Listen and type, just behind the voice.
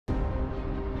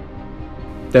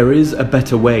There is a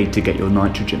better way to get your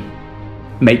nitrogen.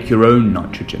 Make your own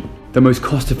nitrogen, the most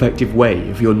cost-effective way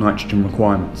of your nitrogen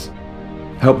requirements.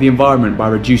 Help the environment by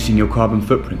reducing your carbon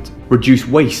footprint. Reduce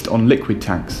waste on liquid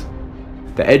tanks.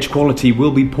 The edge quality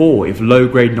will be poor if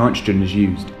low-grade nitrogen is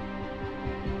used.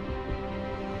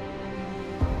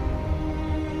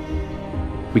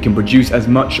 We can produce as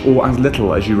much or as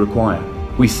little as you require.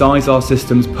 We size our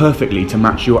systems perfectly to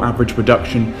match your average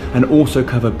production and also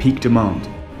cover peak demand.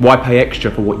 Why pay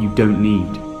extra for what you don't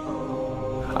need?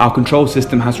 Our control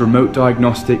system has remote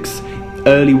diagnostics,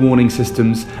 early warning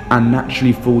systems, and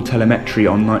naturally full telemetry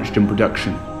on nitrogen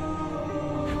production.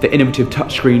 The innovative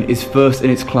touchscreen is first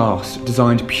in its class,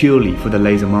 designed purely for the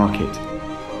laser market.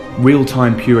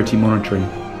 Real-time purity monitoring.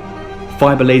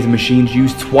 Fiber laser machines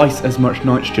use twice as much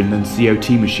nitrogen than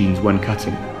COT machines when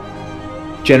cutting.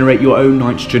 Generate your own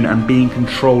nitrogen and be in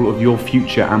control of your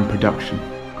future and production.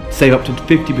 Save up to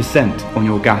 50% on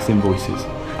your gas invoices.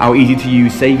 Our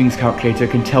easy-to-use savings calculator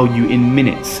can tell you in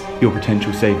minutes your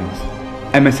potential savings.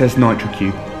 MSS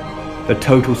NitroCube, the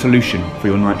total solution for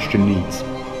your nitrogen needs.